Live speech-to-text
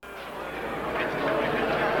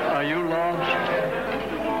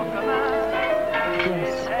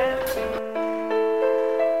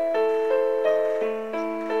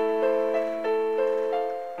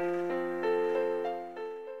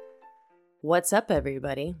What's up,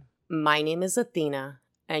 everybody? My name is Athena,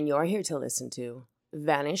 and you're here to listen to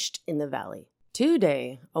Vanished in the Valley.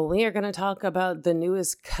 Today, we are going to talk about the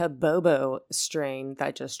newest Kabobo strain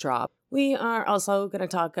that just dropped. We are also going to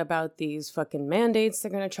talk about these fucking mandates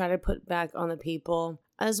they're going to try to put back on the people,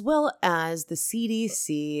 as well as the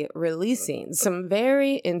CDC releasing some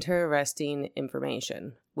very interesting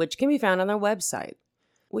information, which can be found on their website.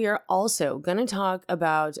 We are also going to talk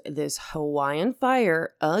about this Hawaiian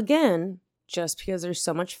fire again, just because there's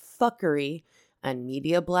so much fuckery and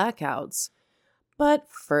media blackouts. But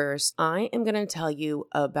first, I am going to tell you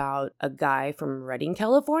about a guy from Redding,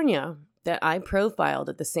 California that I profiled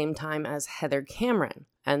at the same time as Heather Cameron.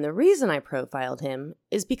 And the reason I profiled him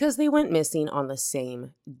is because they went missing on the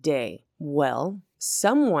same day. Well,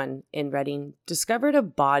 someone in Redding discovered a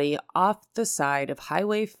body off the side of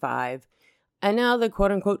Highway 5, and now the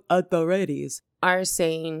quote-unquote authorities are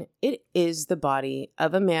saying it is the body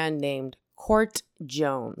of a man named Cort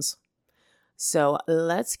Jones. So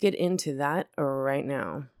let's get into that right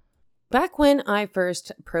now. Back when I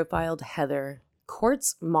first profiled Heather,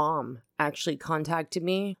 Cort's mom actually contacted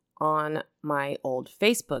me on my old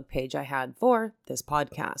Facebook page I had for this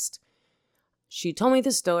podcast. She told me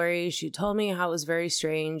the story. She told me how it was very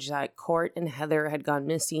strange that Cort and Heather had gone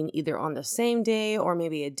missing either on the same day or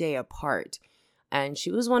maybe a day apart. And she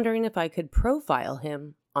was wondering if I could profile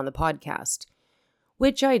him on the podcast,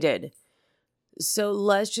 which I did. So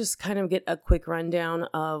let's just kind of get a quick rundown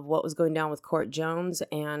of what was going down with Cort Jones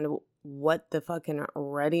and what the fucking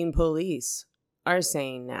Redding police are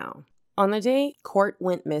saying now. On the day Cort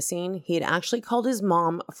went missing, he had actually called his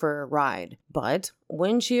mom for a ride. But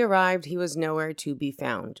when she arrived, he was nowhere to be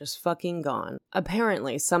found, just fucking gone.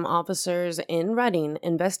 Apparently, some officers in Redding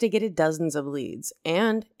investigated dozens of leads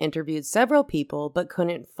and interviewed several people but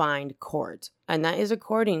couldn't find Cort. And that is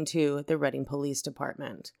according to the Redding Police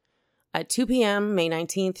Department. At 2 p.m., May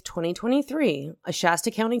 19th, 2023, a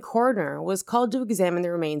Shasta County coroner was called to examine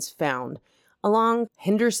the remains found along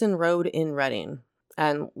Henderson Road in Redding.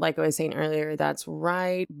 And like I was saying earlier, that's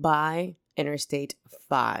right by Interstate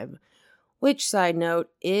 5, which, side note,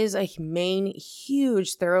 is a main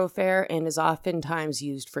huge thoroughfare and is oftentimes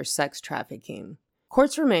used for sex trafficking.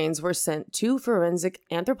 Cort's remains were sent to forensic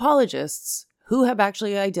anthropologists who have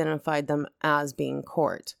actually identified them as being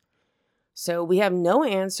Cort. So we have no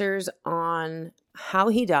answers on how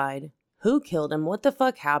he died, who killed him, what the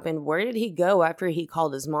fuck happened, where did he go after he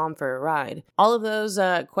called his mom for a ride. All of those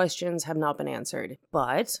questions have not been answered.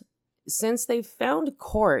 But since they found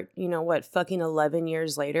Cort, fucking 11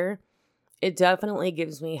 years later, it definitely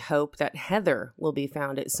gives me hope that Heather will be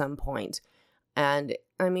found at some point. And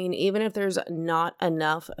I mean, even if there's not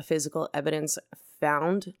enough physical evidence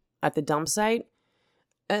found at the dump site,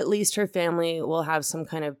 at least her family will have some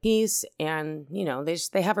kind of peace and,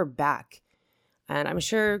 they have her back. And I'm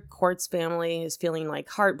sure Cort's family is feeling like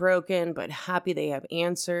heartbroken, but happy they have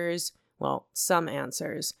answers. Well, some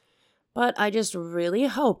answers. But I just really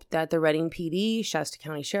hope that the Redding PD, Shasta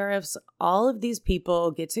County Sheriffs, all of these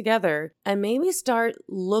people get together and maybe start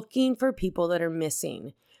looking for people that are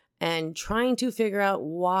missing and trying to figure out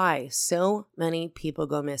why so many people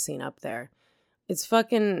go missing up there.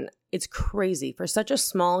 It's crazy. For such a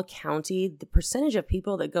small county, the percentage of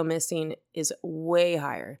people that go missing is way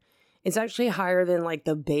higher. It's actually higher than like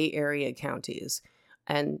the Bay Area counties.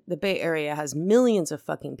 And the Bay Area has millions of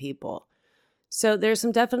fucking people. So there's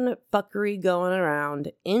some definite fuckery going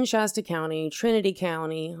around in Shasta County, Trinity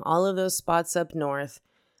County, all of those spots up north.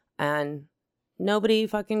 And nobody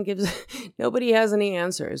has any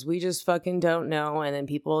answers. We just fucking don't know. And then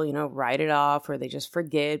people, write it off or they just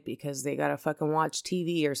forget because they gotta fucking watch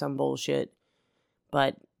TV or some bullshit.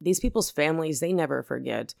 But these people's families, they never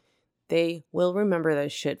forget. They will remember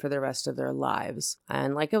this shit for the rest of their lives.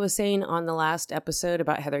 And like I was saying on the last episode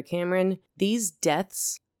about Heather Cameron, these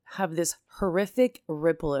deaths have this horrific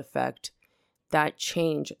ripple effect that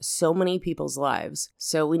change so many people's lives.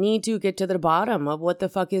 So we need to get to the bottom of what the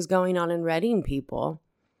fuck is going on in Redding, people.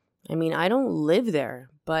 I mean, I don't live there,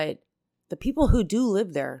 but the people who do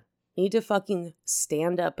live there need to fucking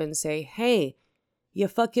stand up and say, hey, you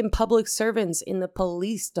fucking public servants in the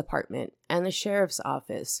police department and the sheriff's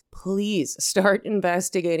office, please start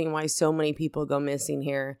investigating why so many people go missing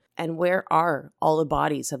here. And where are all the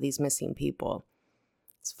bodies of these missing people?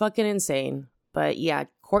 It's fucking insane. But yeah,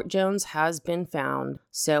 Cort Jones has been found.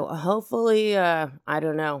 So hopefully, I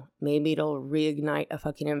don't know, maybe it'll reignite a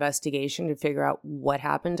fucking investigation to figure out what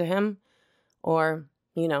happened to him. Or,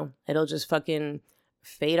 it'll just fucking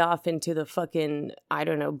fade off into the fucking,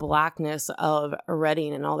 blackness of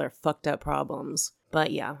Redding and all their fucked up problems.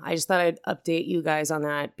 But yeah, I just thought I'd update you guys on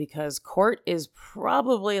that because Cort is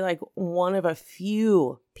probably like one of a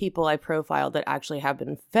few people I profiled that actually have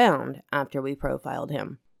been found after we profiled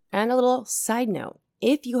him. And a little side note,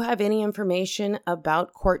 if you have any information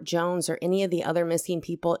about Cort Jones or any of the other missing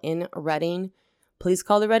people in Redding, please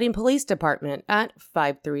call the Redding Police Department at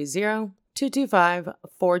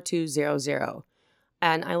 530-225-4200.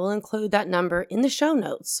 And I will include that number in the show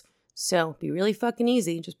notes. So be really fucking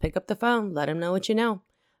easy. Just pick up the phone. Let them know what you know.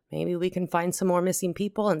 Maybe we can find some more missing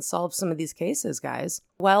people and solve some of these cases, guys.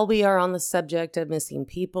 While we are on the subject of missing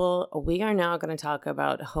people, we are now going to talk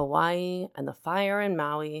about Hawaii and the fire in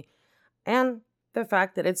Maui and the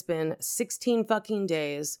fact that it's been 16 fucking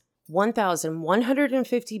days.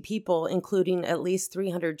 1,150 people, including at least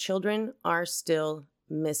 300 children, are still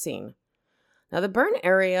missing. Now, the burn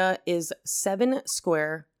area is 7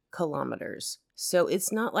 square kilometers. So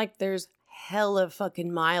it's not like there's hella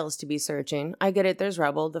fucking miles to be searching. I get it, there's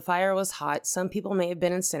rubble. The fire was hot. Some people may have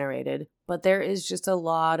been incinerated. But there is just a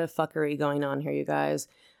lot of fuckery going on here, you guys.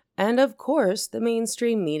 And of course, the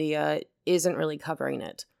mainstream media isn't really covering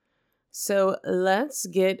it. So let's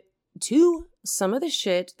get to some of the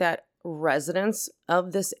shit that residents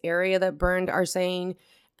of this area that burned are saying,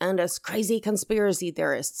 and us crazy conspiracy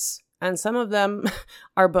theorists. And some of them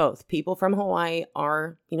are both. People from Hawaii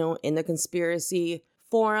are, in the conspiracy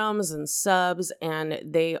forums and subs, and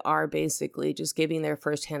they are basically just giving their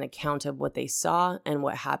firsthand account of what they saw and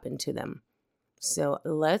what happened to them. So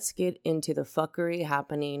let's get into the fuckery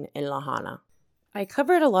happening in Lahaina. I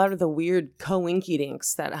covered a lot of the weird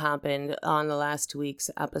coinkydinks that happened on the last week's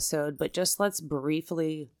episode, but just let's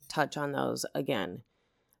briefly touch on those again.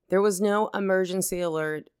 There was no emergency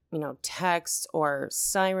alert, texts or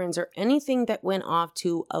sirens or anything that went off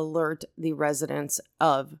to alert the residents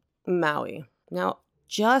of Maui. Now,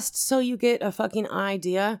 just so you get a fucking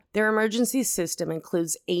idea, their emergency system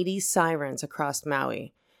includes 80 sirens across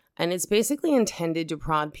Maui. And it's basically intended to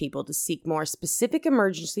prod people to seek more specific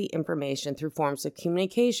emergency information through forms of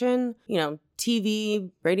communication,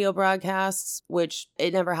 TV, radio broadcasts, which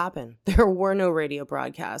it never happened. There were no radio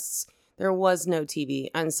broadcasts. There was no TV,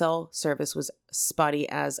 and cell service was spotty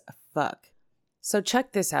as fuck. So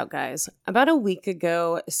check this out, guys. About a week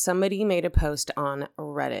ago, somebody made a post on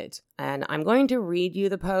Reddit, and I'm going to read you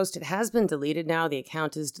the post. It has been deleted now. The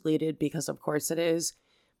account is deleted because of course it is.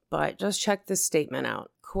 But just check this statement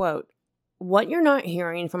out. Quote, "What you're not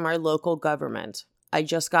hearing from our local government. I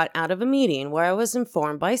just got out of a meeting where I was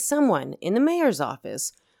informed by someone in the mayor's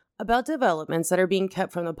office about developments that are being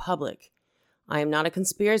kept from the public. I am not a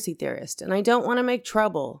conspiracy theorist and I don't want to make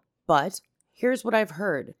trouble, but here's what I've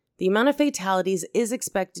heard. The amount of fatalities is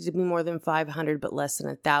expected to be more than 500 but less than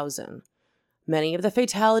 1,000. Many of the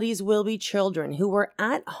fatalities will be children who were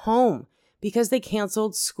at home because they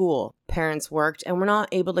canceled school. Parents worked and were not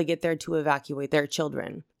able to get there to evacuate their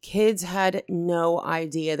children. Kids had no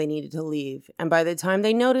idea they needed to leave, and by the time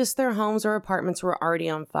they noticed, their homes or apartments were already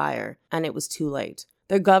on fire, and it was too late.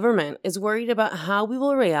 The government is worried about how we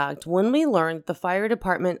will react when we learn that the fire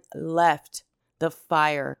department left the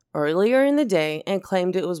fire earlier in the day and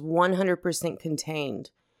claimed it was 100% contained,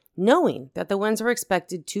 knowing that the winds were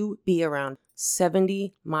expected to be around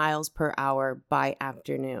 70 miles per hour by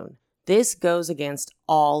afternoon. This goes against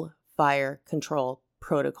all fire control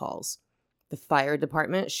protocols. The fire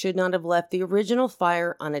department should not have left the original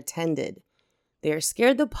fire unattended. They are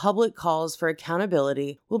scared the public calls for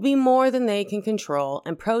accountability will be more than they can control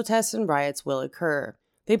and protests and riots will occur.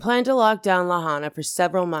 They plan to lock down Lahaina for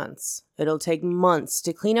several months. It'll take months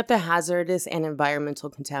to clean up the hazardous and environmental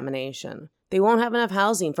contamination. They won't have enough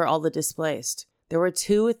housing for all the displaced. There were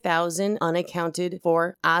 2,000 unaccounted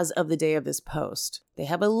for as of the day of this post. They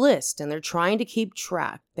have a list and they're trying to keep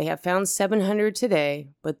track. They have found 700 today,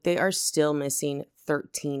 but they are still missing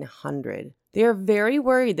 1,300. They are very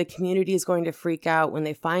worried the community is going to freak out when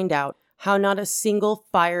they find out how not a single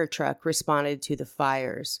fire truck responded to the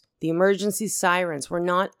fires. The emergency sirens were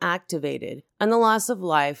not activated, and the loss of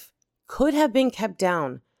life could have been kept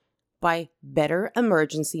down by better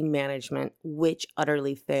emergency management, which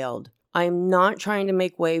utterly failed. I am not trying to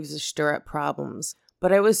make waves or stir up problems,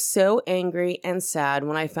 but I was so angry and sad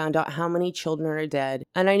when I found out how many children are dead,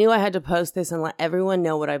 and I knew I had to post this and let everyone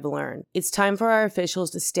know what I've learned. It's time for our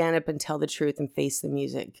officials to stand up and tell the truth and face the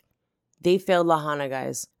music. They failed Lahaina,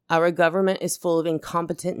 guys. Our government is full of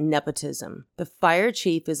incompetent nepotism. The fire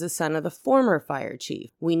chief is the son of the former fire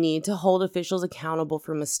chief. We need to hold officials accountable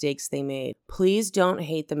for mistakes they made. Please don't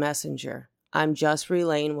hate the messenger. I'm just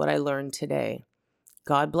relaying what I learned today.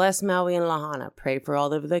 God bless Maui and Lahaina. Pray for all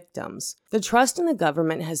the victims. The trust in the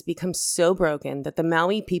government has become so broken that the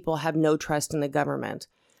Maui people have no trust in the government.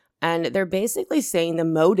 And they're basically saying the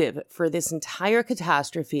motive for this entire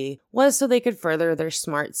catastrophe was so they could further their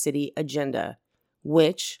smart city agenda,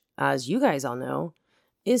 which, as you guys all know,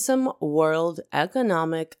 is some World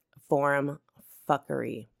Economic Forum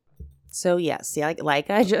fuckery. So yes,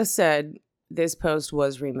 like I just said, this post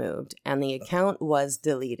was removed and the account was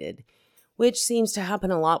deleted, which seems to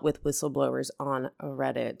happen a lot with whistleblowers on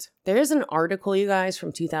Reddit. There is an article, you guys,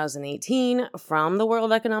 from 2018 from the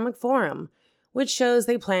World Economic Forum, which shows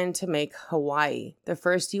they plan to make Hawaii the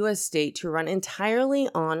first U.S. state to run entirely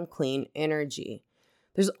on clean energy.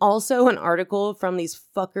 There's also an article from these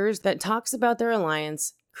fuckers that talks about their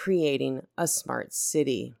alliance creating a smart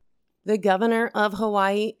city. The governor of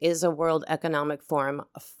Hawaii is a World Economic Forum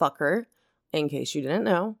fucker, in case you didn't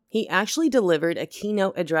know. He actually delivered a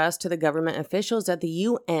keynote address to the government officials at the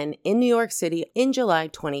UN in New York City in July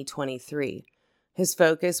 2023. His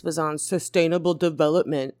focus was on sustainable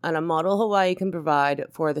development and a model Hawaii can provide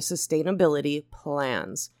for the sustainability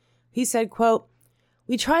plans. He said, quote,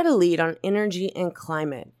 "We try to lead on energy and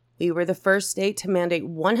climate. We were the first state to mandate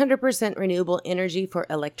 100% renewable energy for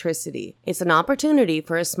electricity. It's an opportunity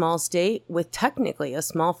for a small state with technically a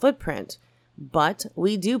small footprint. But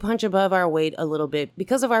we do punch above our weight a little bit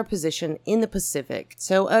because of our position in the Pacific."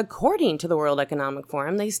 So according to the World Economic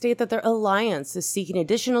Forum, they state that their alliance is seeking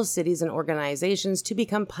additional cities and organizations to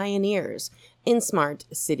become pioneers in smart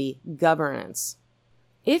city governance.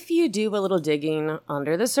 If you do a little digging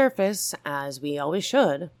under the surface, as we always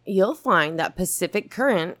should, you'll find that Pacific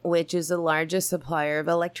Current, which is the largest supplier of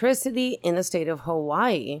electricity in the state of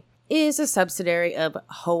Hawaii, is a subsidiary of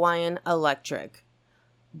Hawaiian Electric.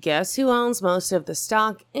 Guess who owns most of the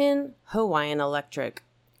stock in Hawaiian Electric?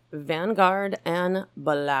 Vanguard and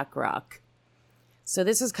BlackRock. So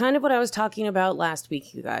this is kind of what I was talking about last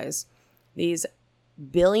week, you guys. These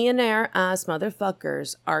billionaire-ass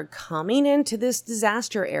motherfuckers are coming into this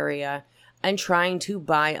disaster area and trying to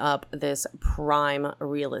buy up this prime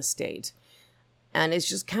real estate. And it's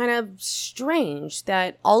just kind of strange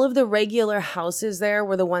that all of the regular houses there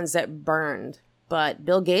were the ones that burned. But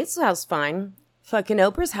Bill Gates' house, fine. Fucking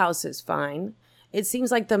Oprah's house is fine. It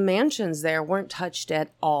seems like the mansions there weren't touched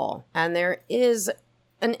at all. And there is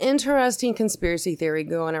an interesting conspiracy theory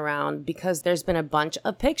going around because there's been a bunch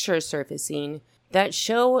of pictures surfacing that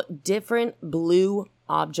show different blue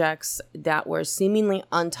objects that were seemingly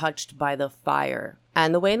untouched by the fire.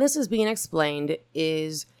 And the way this is being explained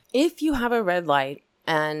is if you have a red light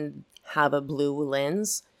and have a blue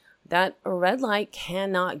lens, that red light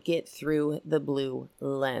cannot get through the blue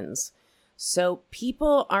lens. So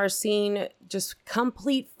people are seeing just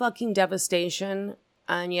complete fucking devastation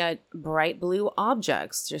and yet bright blue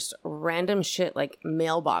objects, just random shit like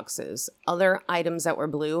mailboxes. Other items that were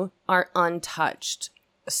blue are untouched.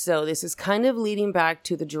 So this is kind of leading back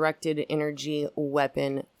to the directed energy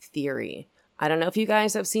weapon theory. I don't know if you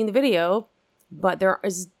guys have seen the video, but there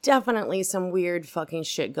is definitely some weird fucking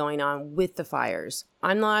shit going on with the fires.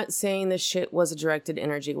 I'm not saying this shit was a directed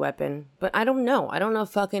energy weapon, but I don't know. I don't know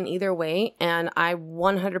fucking either way. And I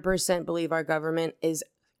 100% believe our government is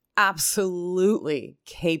absolutely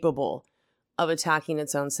capable of attacking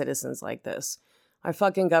its own citizens like this. Our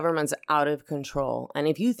fucking government's out of control. And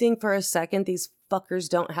if you think for a second these fuckers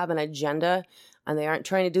don't have an agenda and they aren't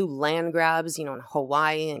trying to do land grabs, in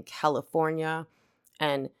Hawaii and California,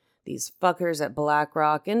 and these fuckers at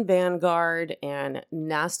BlackRock and Vanguard and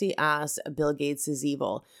nasty ass Bill Gates is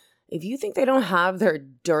evil. If you think they don't have their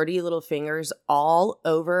dirty little fingers all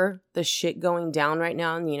over the shit going down right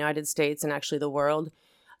now in the United States and actually the world,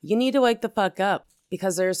 you need to wake the fuck up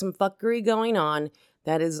because there's some fuckery going on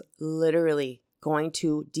that is literally going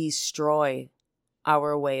to destroy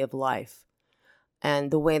our way of life. And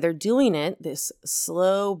the way they're doing it, this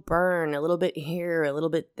slow burn, a little bit here, a little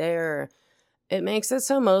bit there, it makes it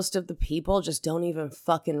so most of the people just don't even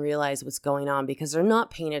fucking realize what's going on because they're not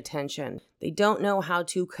paying attention. They don't know how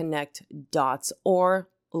to connect dots or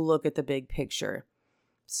look at the big picture.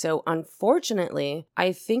 So unfortunately,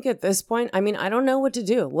 I think at this point, I don't know what to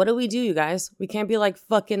do. What do we do, you guys? We can't be like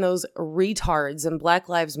fucking those retards in Black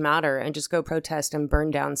Lives Matter and just go protest and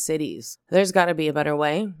burn down cities. There's got to be a better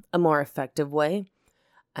way, a more effective way.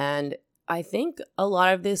 And I think a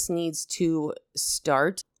lot of this needs to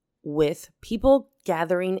start with people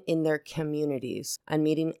gathering in their communities and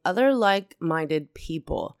meeting other like-minded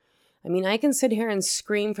people. I can sit here and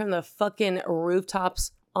scream from the fucking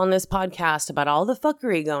rooftops on this podcast about all the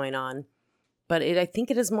fuckery going on, but I think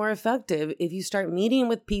it is more effective if you start meeting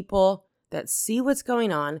with people that see what's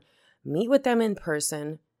going on, meet with them in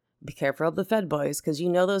person. Be careful of the Fed boys, because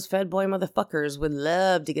those Fed boy motherfuckers would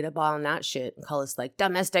love to get up on that shit and call us like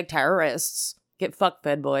domestic terrorists. Get fucked,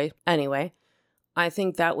 Fed boy. Anyway, I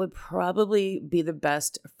think that would probably be the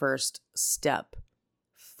best first step.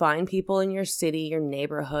 Find people in your city, your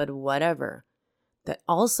neighborhood, whatever, that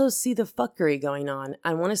also see the fuckery going on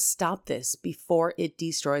and want to stop this before it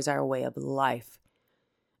destroys our way of life.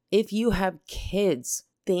 If you have kids,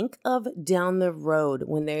 think of down the road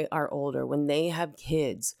when they are older, when they have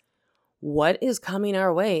kids. What is coming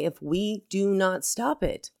our way if we do not stop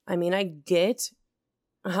it? I mean, I get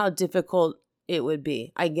how difficult it would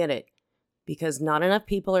be. I get it. Because not enough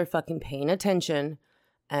people are fucking paying attention.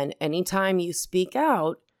 And anytime you speak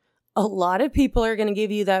out, a lot of people are going to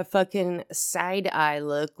give you that fucking side eye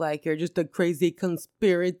look like you're just a crazy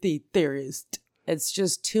conspiracy theorist. It's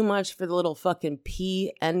just too much for the little fucking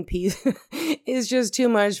PNP. It's just too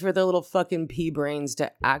much for the little fucking pea brains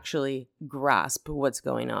to actually grasp what's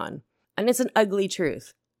going on. And it's an ugly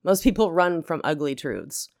truth. Most people run from ugly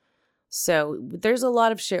truths. So there's a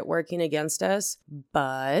lot of shit working against us.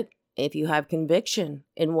 But if you have conviction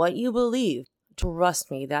in what you believe,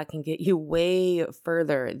 trust me, that can get you way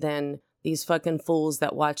further than these fucking fools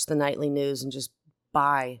that watch the nightly news and just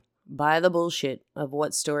buy the bullshit of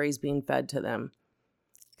what story's being fed to them.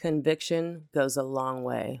 Conviction goes a long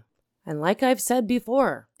way. And like I've said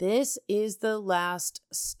before, this is the last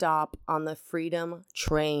stop on the freedom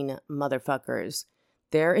train, motherfuckers.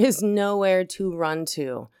 There is nowhere to run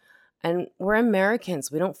to. And we're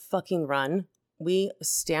Americans. We don't fucking run. We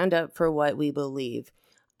stand up for what we believe.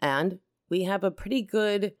 And we have a pretty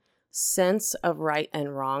good sense of right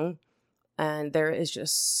and wrong. And there is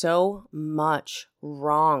just so much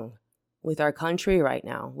wrong with our country right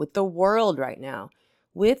now, with the world right now,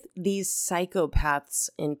 with these psychopaths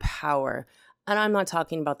in power. And I'm not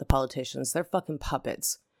talking about the politicians. They're fucking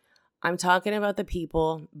puppets. I'm talking about the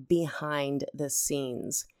people behind the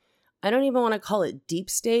scenes. I don't even want to call it deep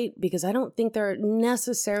state because I don't think they're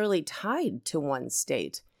necessarily tied to one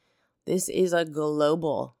state. This is a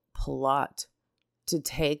global plot to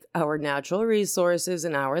take our natural resources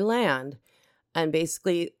and our land and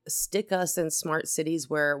basically stick us in smart cities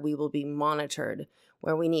where we will be monitored,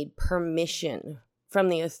 where we need permission from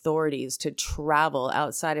the authorities to travel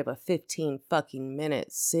outside of a 15 fucking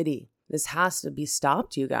minute city. This has to be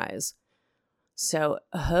stopped, you guys. So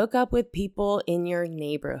hook up with people in your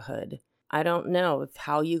neighborhood. I don't know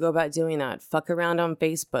how you go about doing that. Fuck around on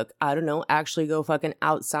Facebook. I don't know. Actually go fucking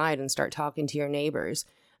outside and start talking to your neighbors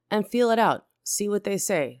and feel it out. See what they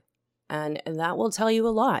say. And that will tell you a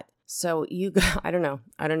lot. So I don't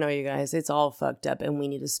know, you guys. It's all fucked up and we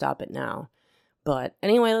need to stop it now. But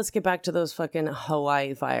anyway, let's get back to those fucking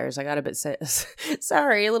Hawaii fires. I got a bit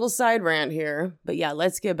sorry, a little side rant here. But yeah,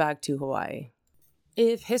 let's get back to Hawaii.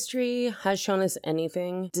 If history has shown us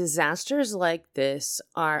anything, disasters like this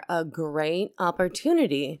are a great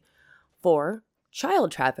opportunity for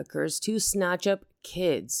child traffickers to snatch up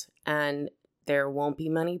kids. And there won't be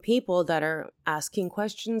many people that are asking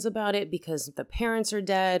questions about it because the parents are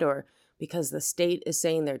dead or because the state is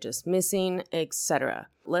saying they're just missing, etc.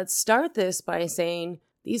 Let's start this by saying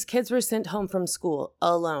these kids were sent home from school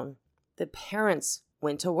alone. The parents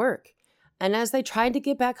went to work. And as they tried to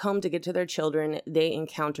get back home to get to their children, they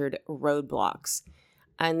encountered roadblocks.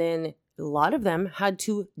 And then a lot of them had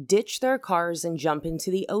to ditch their cars and jump into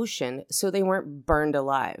the ocean so they weren't burned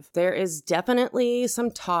alive. There is definitely some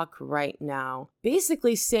talk right now,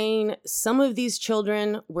 basically saying some of these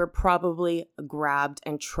children were probably grabbed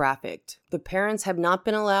and trafficked. The parents have not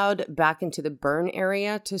been allowed back into the burn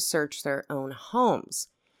area to search their own homes.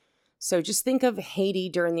 So just think of Haiti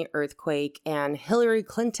during the earthquake and Hillary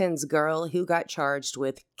Clinton's girl who got charged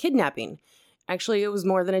with kidnapping. Actually, it was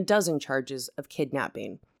more than a dozen charges of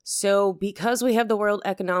kidnapping. So because we have the World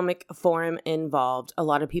Economic Forum involved, a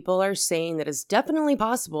lot of people are saying that it's definitely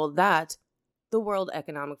possible that the World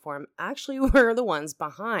Economic Forum actually were the ones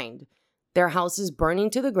behind their houses burning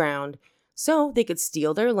to the ground so they could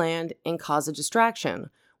steal their land and cause a distraction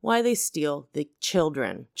while they steal the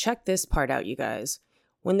children. Check this part out, you guys.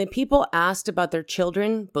 When the people asked about their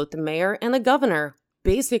children, both the mayor and the governor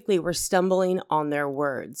basically were stumbling on their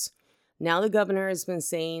words. Now the governor has been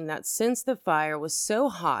saying that since the fire was so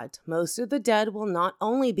hot, most of the dead will not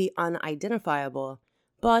only be unidentifiable,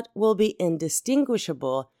 but will be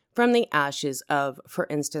indistinguishable from the ashes of, for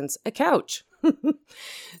instance, a couch.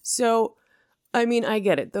 So, I mean, I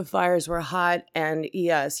get it. The fires were hot, and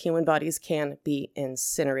yes, human bodies can be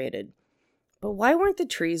incinerated. But why weren't the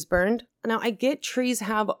trees burned? Now, I get trees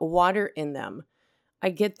have water in them.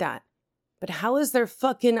 I get that. But how is there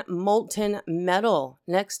fucking molten metal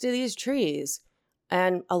next to these trees?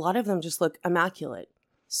 And a lot of them just look immaculate.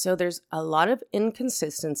 So there's a lot of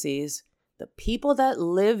inconsistencies. The people that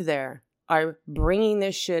live there are bringing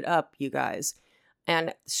this shit up, you guys.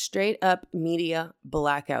 and straight up media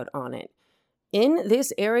blackout on it. In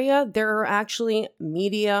this area, there are actually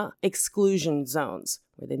media exclusion zones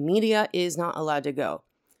where the media is not allowed to go.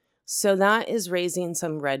 So that is raising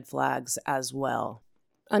some red flags as well.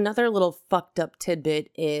 Another little fucked up tidbit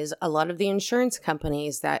is a lot of the insurance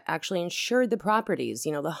companies that actually insured the properties,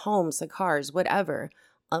 the homes, the cars, whatever,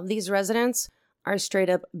 of these residents are straight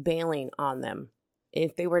up bailing on them.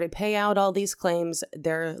 If they were to pay out all these claims,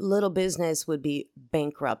 their little business would be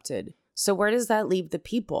bankrupted. So where does that leave the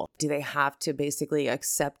people? Do they have to basically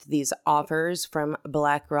accept these offers from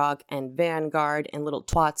BlackRock and Vanguard and little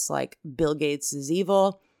twats like Bill Gates is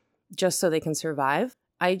evil just so they can survive?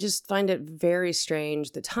 I just find it very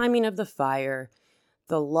strange, the timing of the fire,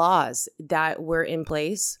 the laws that were in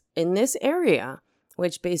place in this area,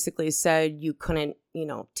 which basically said you couldn't,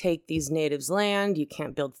 take these natives' land, you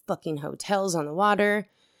can't build fucking hotels on the water.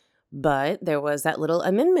 But there was that little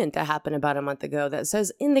amendment that happened about a month ago that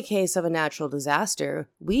says in the case of a natural disaster,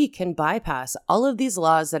 we can bypass all of these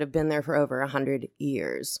laws that have been there for over 100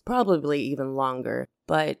 years, probably even longer.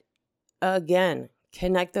 But again,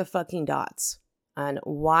 connect the fucking dots. And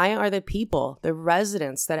why are the people, the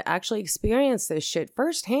residents that actually experience this shit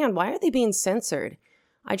firsthand, why are they being censored?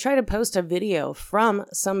 I tried to post a video from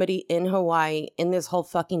somebody in Hawaii in this whole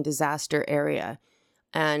fucking disaster area.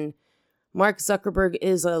 And Mark Zuckerberg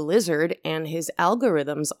is a lizard, and his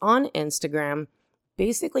algorithms on Instagram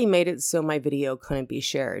basically made it so my video couldn't be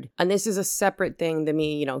shared. And this is a separate thing than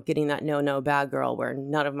me, getting that no bad girl where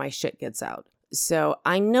none of my shit gets out. So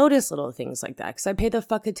I notice little things like that because I pay the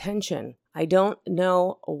fuck attention. I don't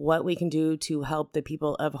know what we can do to help the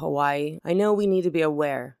people of Hawaii. I know we need to be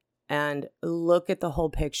aware and look at the whole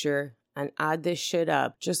picture and add this shit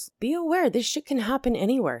up. Just be aware this shit can happen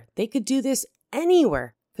anywhere. They could do this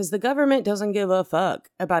anywhere because the government doesn't give a fuck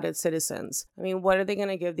about its citizens. I mean, what are they going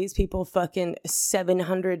to give these people fucking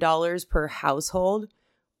 $700 per household?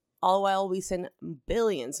 All while we send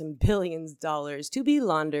billions and billions of dollars to be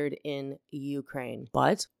laundered in Ukraine.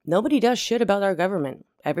 But nobody does shit about our government.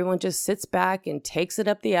 Everyone just sits back and takes it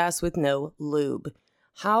up the ass with no lube.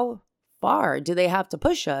 How far do they have to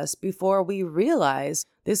push us before we realize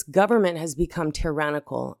this government has become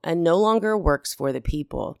tyrannical and no longer works for the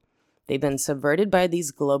people? They've been subverted by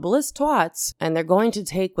these globalist twats, and they're going to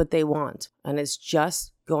take what they want. And it's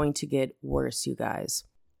just going to get worse, you guys.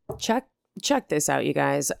 Check this out, you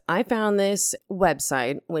guys. I found this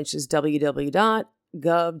website, which is www.gov.uk,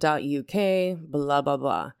 blah, blah,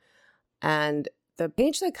 blah. And the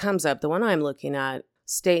page that comes up, the one I'm looking at,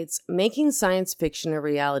 states, making science fiction a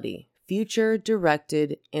reality,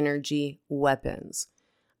 future-directed energy weapons.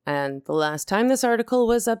 And the last time this article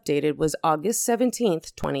was updated was August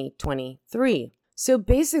 17th, 2023. So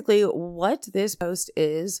basically what this post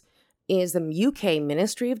is the UK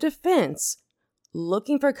Ministry of Defense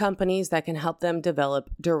looking for companies that can help them develop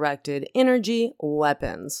directed energy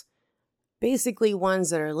weapons. Basically ones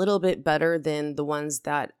that are a little bit better than the ones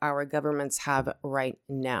that our governments have right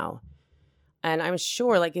now. And I'm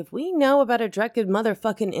sure, if we know about a directed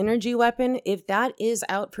motherfucking energy weapon, if that is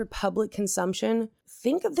out for public consumption,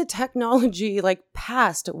 think of the technology,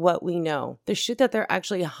 past what we know. The shit that they're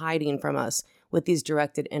actually hiding from us with these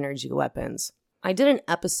directed energy weapons. I did an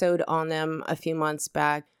episode on them a few months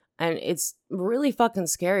back, and it's really fucking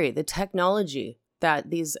scary, the technology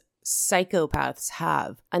that these psychopaths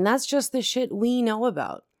have. And that's just the shit we know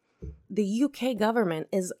about. The UK government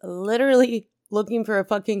is literally looking for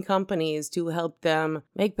fucking companies to help them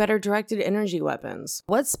make better directed energy weapons.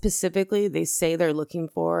 What specifically they say they're looking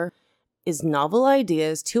for is novel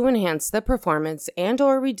ideas to enhance the performance and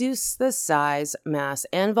or reduce the size, mass,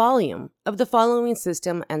 and volume of the following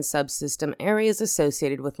system and subsystem areas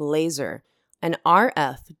associated with laser and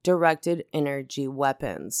RF directed energy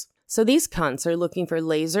weapons. So these cunts are looking for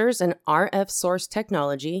lasers and RF source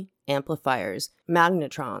technology, amplifiers,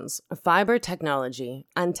 magnetrons, fiber technology,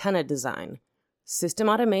 antenna design, system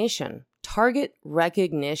automation, target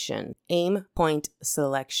recognition, aim point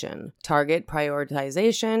selection, target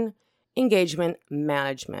prioritization, engagement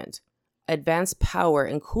management, advanced power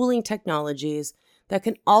and cooling technologies that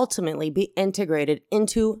can ultimately be integrated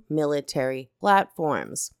into military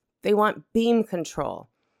platforms. They want beam control.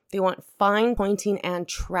 They want fine pointing and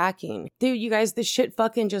tracking. Dude, you guys, this shit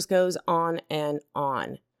fucking just goes on and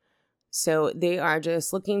on. So they are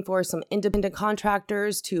just looking for some independent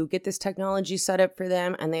contractors to get this technology set up for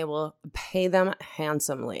them, and they will pay them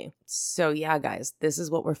handsomely. So yeah, guys, this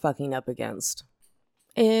is what we're fucking up against.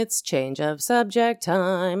 It's change of subject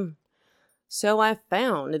time. So I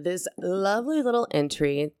found this lovely little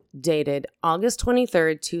entry dated August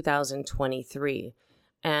 23rd, 2023.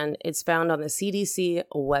 And it's found on the CDC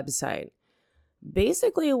website.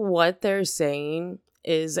 Basically, what they're saying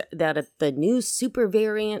is that the new super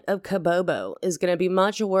variant of Kabobo is going to be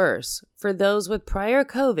much worse for those with prior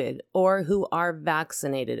COVID or who are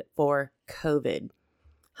vaccinated for COVID.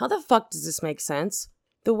 How the fuck does this make sense?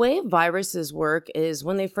 The way viruses work is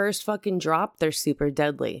when they first fucking drop, they're super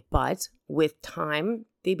deadly. But with time,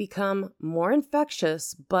 they become more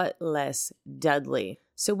infectious but less deadly.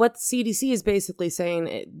 So what the CDC is basically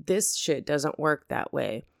saying, this shit doesn't work that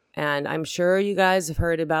way. And I'm sure you guys have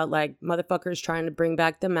heard about like motherfuckers trying to bring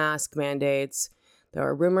back the mask mandates. There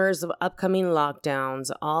are rumors of upcoming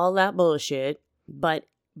lockdowns, all that bullshit. But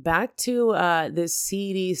back to this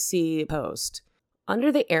CDC post.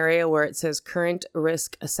 Under the area where it says current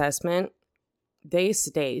risk assessment, they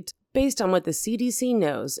state, based on what the CDC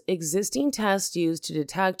knows, existing tests used to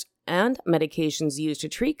detect and medications used to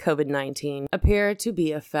treat COVID-19 appear to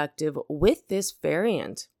be effective with this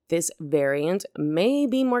variant. This variant may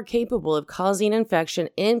be more capable of causing infection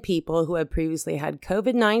in people who have previously had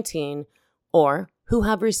COVID-19 or who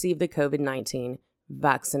have received the COVID-19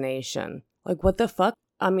 vaccination. Like, what the fuck?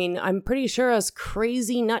 I mean, I'm pretty sure us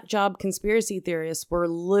crazy nutjob conspiracy theorists were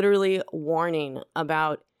literally warning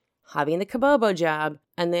about having the Kabobo jab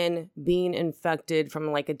and then being infected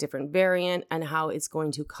from like a different variant and how it's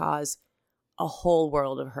going to cause a whole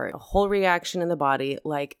world of hurt, a whole reaction in the body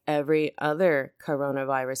like every other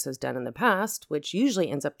coronavirus has done in the past, which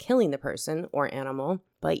usually ends up killing the person or animal.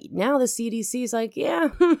 But now the CDC is like, yeah,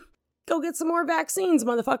 go get some more vaccines,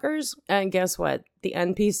 motherfuckers. And guess what? The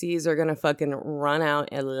NPCs are going to fucking run out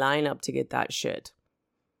and line up to get that shit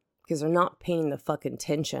because they're not paying the fucking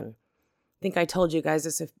attention. I think I told you guys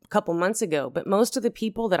this a couple months ago, but most of the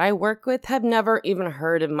people that I work with have never even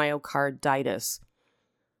heard of myocarditis.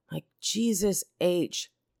 Like, Jesus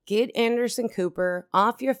H. Get Anderson Cooper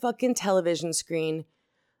off your fucking television screen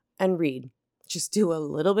and read. Just do a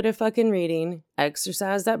little bit of fucking reading,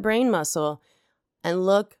 exercise that brain muscle, and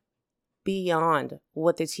look beyond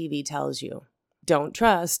what the TV tells you. Don't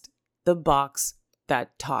trust the box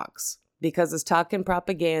that talks because it's talking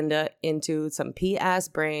propaganda into some pea-ass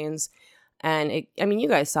brains. And you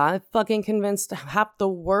guys saw it, fucking convinced half the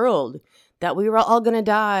world that we were all going to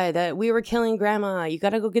die, that we were killing grandma. You got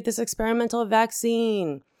to go get this experimental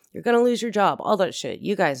vaccine. You're going to lose your job. All that shit.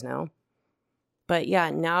 You guys know. But yeah,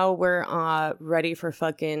 now we're ready for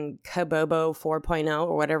fucking Kabobo 4.0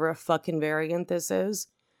 or whatever fucking variant this is.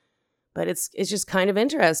 But it's just kind of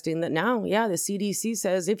interesting that now, yeah, the CDC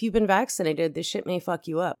says if you've been vaccinated, this shit may fuck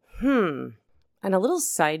you up. And a little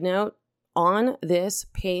side note, on this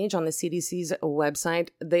page on the CDC's website,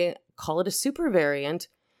 they call it a super variant.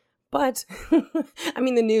 But, I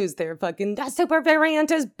mean, the news, they're fucking, that super variant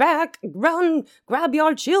is back. Run, grab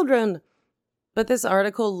your children. But this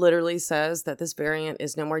article literally says that this variant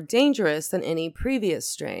is no more dangerous than any previous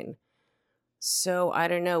strain. So, I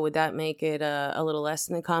don't know, would that make it a little less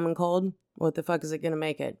than the common cold? What the fuck is it going to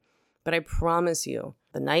make it? But I promise you,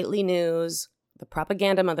 the nightly news, the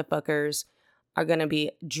propaganda motherfuckers are going to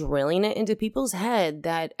be drilling it into people's head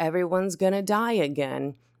that everyone's going to die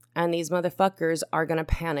again. And these motherfuckers are going to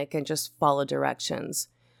panic and just follow directions.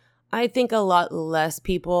 I think a lot less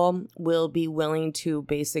people will be willing to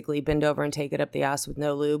basically bend over and take it up the ass with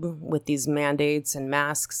no lube with these mandates and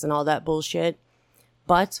masks and all that bullshit.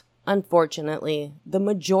 But unfortunately, the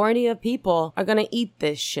majority of people are going to eat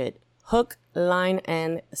this shit. Hook, line,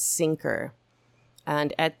 and sinker.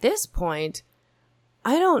 And at this point,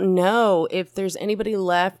 I don't know if there's anybody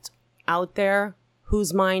left out there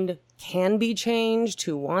whose mind can be changed,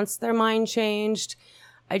 who wants their mind changed.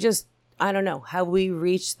 I don't know. Have we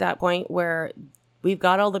reached that point where we've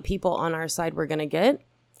got all the people on our side we're going to get?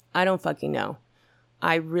 I don't fucking know.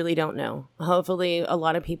 I really don't know. Hopefully a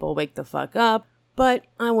lot of people wake the fuck up, but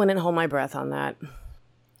I wouldn't hold my breath on that.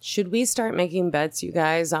 Should we start making bets, you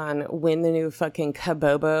guys, on when the new fucking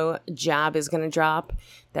Kabobo jab is going to drop?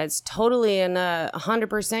 That's totally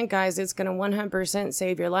 100%, guys. It's going to 100%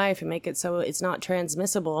 save your life and make it so it's not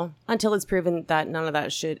transmissible until it's proven that none of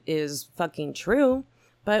that shit is fucking true.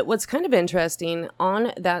 But what's kind of interesting,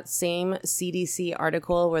 on that same CDC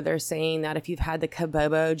article where they're saying that if you've had the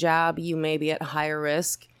Kabobo jab, you may be at higher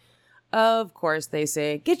risk. Of course, they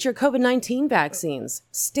say, get your COVID-19 vaccines.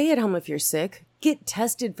 Stay at home if you're sick. Get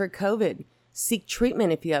tested for COVID. Seek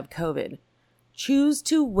treatment if you have COVID. Choose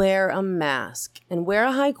to wear a mask and wear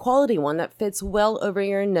a high quality one that fits well over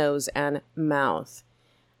your nose and mouth.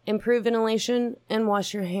 Improve ventilation and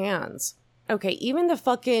wash your hands. Okay, even the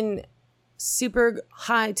fucking super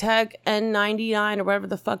high tech N99 or whatever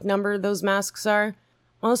the fuck number those masks are,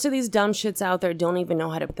 most of these dumb shits out there don't even know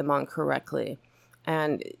how to put them on correctly.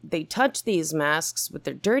 And they touch these masks with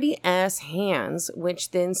their dirty ass hands,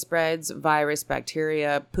 which then spreads virus,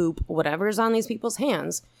 bacteria, poop, whatever's on these people's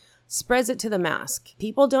hands, spreads it to the mask.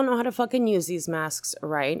 People don't know how to fucking use these masks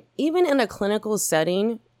right. Even in a clinical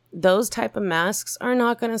setting, those type of masks are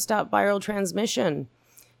not going to stop viral transmission.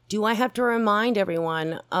 Do I have to remind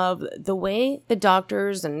everyone of the way the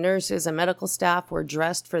doctors and nurses and medical staff were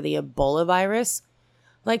dressed for the Ebola virus?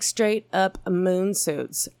 Like straight up moon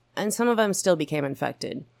suits. And some of them still became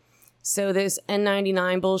infected. So this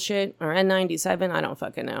N99 bullshit, or N97, I don't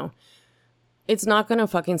fucking know. It's not going to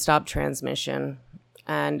fucking stop transmission.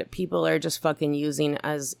 And people are just fucking using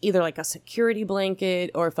as either like a security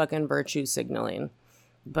blanket or fucking virtue signaling.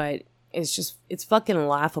 But it's fucking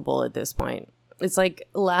laughable at this point. It's like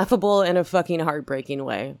laughable in a fucking heartbreaking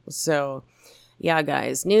way. So yeah,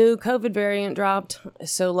 guys, new COVID variant dropped.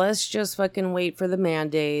 So let's just fucking wait for the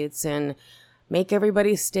mandates and make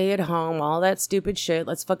everybody stay at home, all that stupid shit.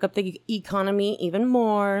 Let's fuck up the economy even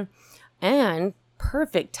more. And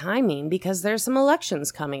perfect timing because there's some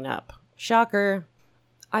elections coming up. Shocker.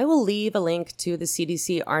 I will leave a link to the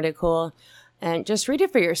CDC article and just read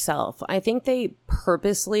it for yourself. I think they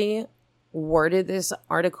purposely worded this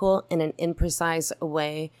article in an imprecise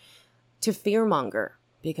way to fearmonger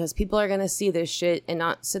because people are going to see this shit and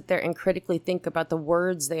not sit there and critically think about the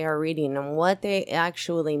words they are reading and what they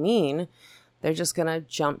actually mean. They're just going to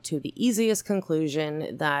jump to the easiest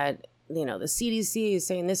conclusion that, the CDC is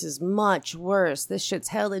saying this is much worse. This shit's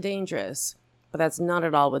hella dangerous. But that's not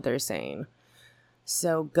at all what they're saying.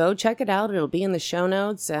 So go check it out. It'll be in the show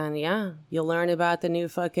notes. And yeah, you'll learn about the new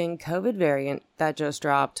fucking COVID variant that just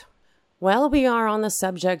dropped. Well, we are on the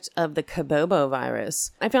subject of the Kabobo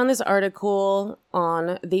virus. I found this article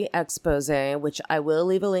on the expose, which I will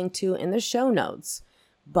leave a link to in the show notes.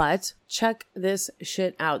 But check this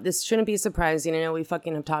shit out. This shouldn't be surprising. I know we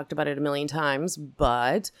fucking have talked about it a million times,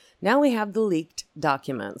 but now we have the leaked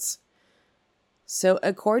documents. So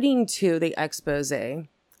according to the expose,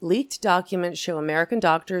 leaked documents show American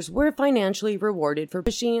doctors were financially rewarded for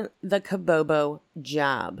pushing the Kabobo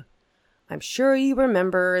jab. I'm sure you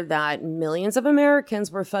remember that millions of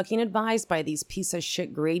Americans were fucking advised by these piece of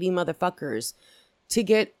shit greedy motherfuckers to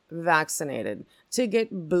get vaccinated, to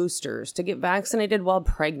get boosters, to get vaccinated while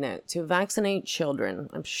pregnant, to vaccinate children.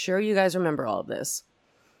 I'm sure you guys remember all of this.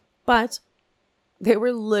 But they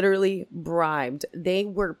were literally bribed. They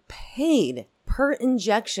were paid per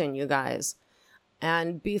injection, you guys.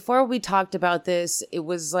 And before we talked about this, it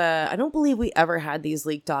was, I don't believe we ever had these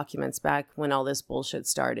leaked documents back when all this bullshit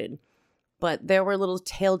started. But there were little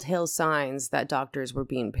telltale signs that doctors were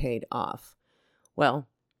being paid off. Well,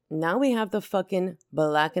 now we have the fucking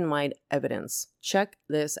black and white evidence. Check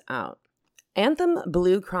this out. Anthem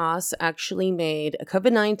Blue Cross actually made a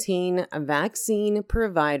COVID-19 vaccine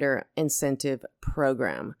provider incentive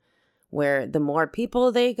program where the more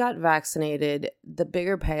people they got vaccinated, the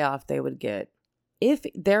bigger payoff they would get. If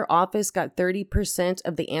their office got 30%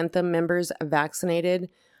 of the Anthem members vaccinated,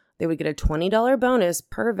 they would get a $20 bonus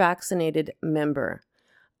per vaccinated member.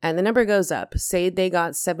 And the number goes up. Say they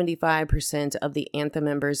got 75% of the Anthem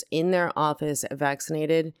members in their office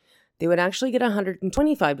vaccinated, they would actually get a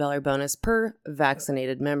 $125 bonus per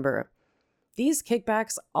vaccinated member. These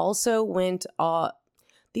kickbacks also went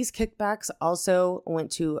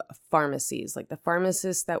to pharmacies, like the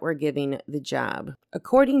pharmacists that were giving the jab.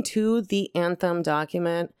 According to the Anthem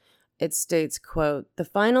document, it states, quote, "The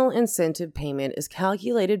final incentive payment is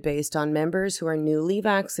calculated based on members who are newly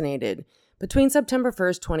vaccinated between September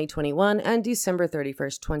 1st, 2021 and December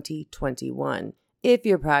 31st, 2021. If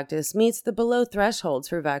your practice meets the below thresholds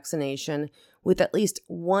for vaccination with at least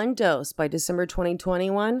one dose by December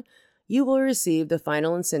 2021, you will receive the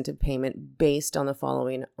final incentive payment based on the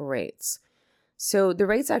following rates." So the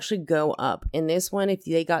rates actually go up. In this one, if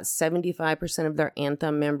they got 75% of their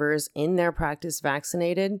Anthem members in their practice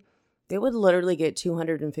vaccinated, they would literally get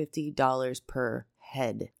 $250 per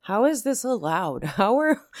head. How is this allowed?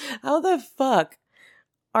 How the fuck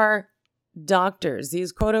are doctors,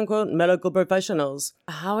 these quote unquote medical professionals,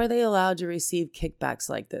 how are they allowed to receive kickbacks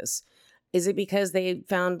like this? Is it because they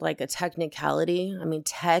found like a technicality? I mean,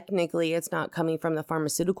 technically it's not coming from the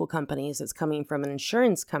pharmaceutical companies, it's coming from an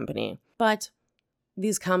insurance company. But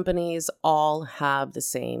these companies all have the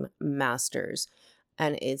same masters.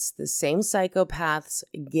 And it's the same psychopaths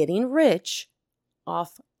getting rich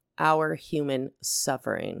off our human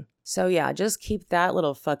suffering. So yeah, just keep that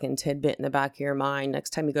little fucking tidbit in the back of your mind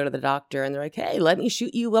next time you go to the doctor and they're like, "Hey, let me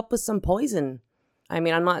shoot you up with some poison." I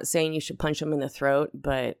mean, I'm not saying you should punch them in the throat,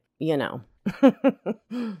 but you know.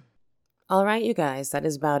 All right, you guys, that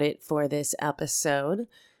is about it for this episode.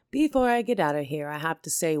 Before I get out of here, I have to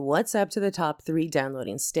say what's up to the top 3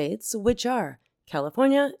 downloading states, which are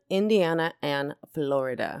California, Indiana, and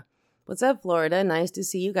Florida. What's up, Florida? Nice to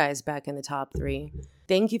see you guys back in the top 3.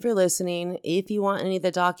 Thank you for listening. If you want any of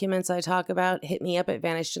the documents I talk about, hit me up at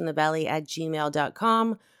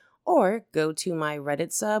vanishedinthevalley@gmail.com or go to my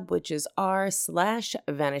Reddit sub, which is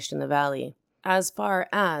r/vanishedinthevalley. As far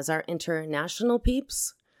as our international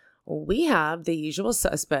peeps, we have the usual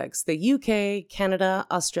suspects, the UK, Canada,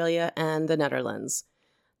 Australia, and the Netherlands.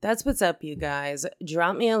 That's what's up, you guys.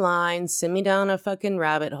 Drop me a line, send me down a fucking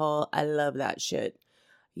rabbit hole. I love that shit.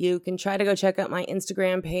 You can try to go check out my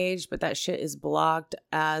Instagram page, but that shit is blocked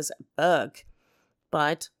as fuck.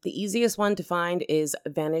 But the easiest one to find is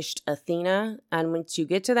Vanished Athena. And once you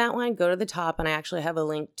get to that one, go to the top, and I actually have a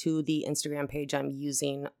link to the Instagram page I'm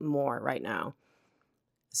using more right now.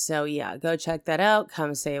 So yeah, go check that out.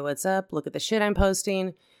 Come say what's up. Look at the shit I'm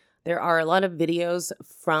posting. There are a lot of videos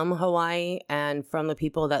from Hawaii and from the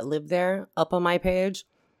people that live there up on my page.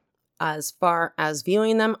 As far as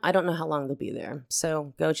viewing them, I don't know how long they'll be there.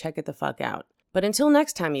 So go check it the fuck out. But until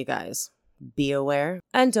next time, you guys, be aware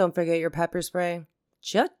and don't forget your pepper spray.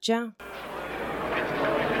 Cha-cha.